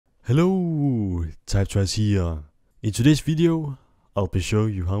Hello, TypeTrice here. In today's video, I'll be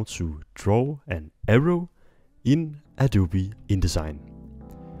showing you how to draw an arrow in Adobe InDesign.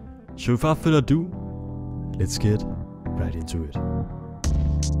 So without further ado, let's get right into it.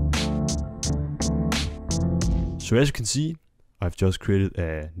 So as you can see, I've just created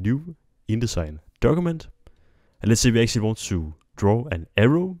a new InDesign document. And let's say we actually want to draw an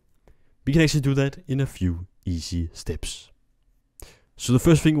arrow. We can actually do that in a few easy steps. So the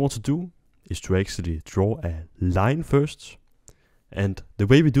first thing we want to do is to actually draw a line first. And the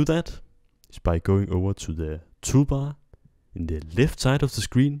way we do that is by going over to the toolbar in the left side of the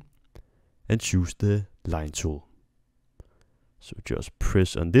screen and choose the line tool. So just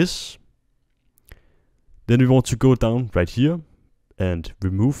press on this. Then we want to go down right here and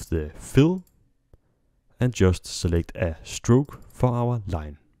remove the fill and just select a stroke for our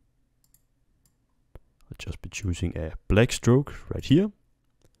line. I'll just be choosing a black stroke right here,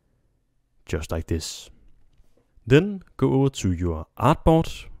 just like this. Then go over to your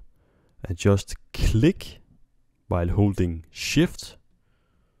artboard and just click while holding Shift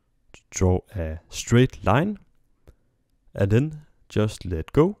to draw a straight line, and then just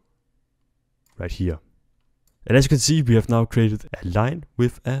let go right here. And as you can see, we have now created a line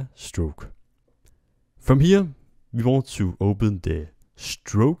with a stroke. From here, we want to open the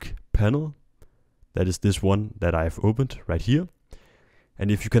stroke panel. That is this one that I have opened right here.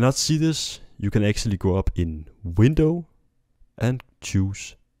 And if you cannot see this, you can actually go up in Window and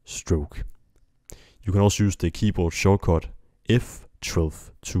choose Stroke. You can also use the keyboard shortcut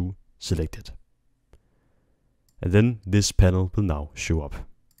F12 to select it. And then this panel will now show up.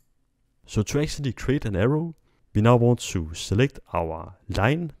 So to actually create an arrow, we now want to select our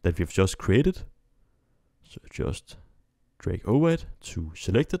line that we've just created. So just drag over it to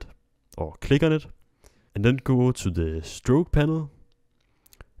select it, or click on it. And then go over to the stroke panel.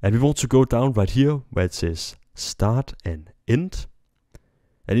 And we want to go down right here where it says start and end.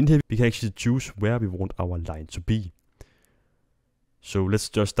 And in here we can actually choose where we want our line to be. So let's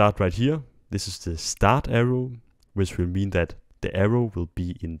just start right here. This is the start arrow, which will mean that the arrow will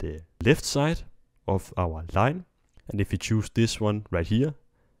be in the left side of our line. And if we choose this one right here,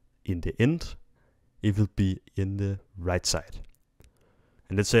 in the end, it will be in the right side.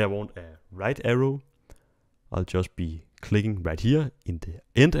 And let's say I want a right arrow. I'll just be clicking right here in the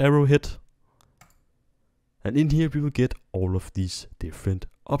end arrowhead. And in here we will get all of these different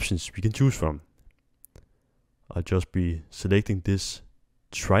options we can choose from. I'll just be selecting this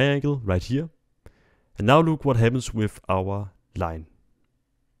triangle right here. And now look what happens with our line.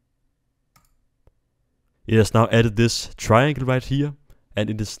 It has now added this triangle right here, and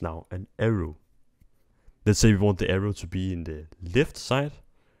it is now an arrow. Let's say we want the arrow to be in the left side.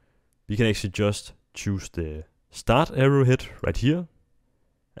 We can actually just choose the start arrowhead right here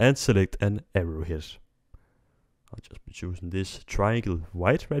and select an arrowhead. I'll just be choosing this triangle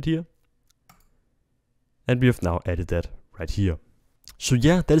white right here. And we have now added that right here. So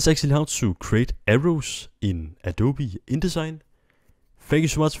yeah, that is actually how to create arrows in Adobe InDesign. Thank you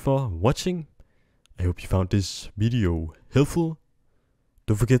so much for watching. I hope you found this video helpful.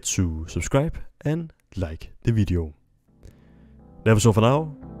 Don't forget to subscribe and like the video. That was all for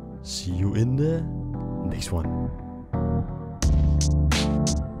now. See you in the next one.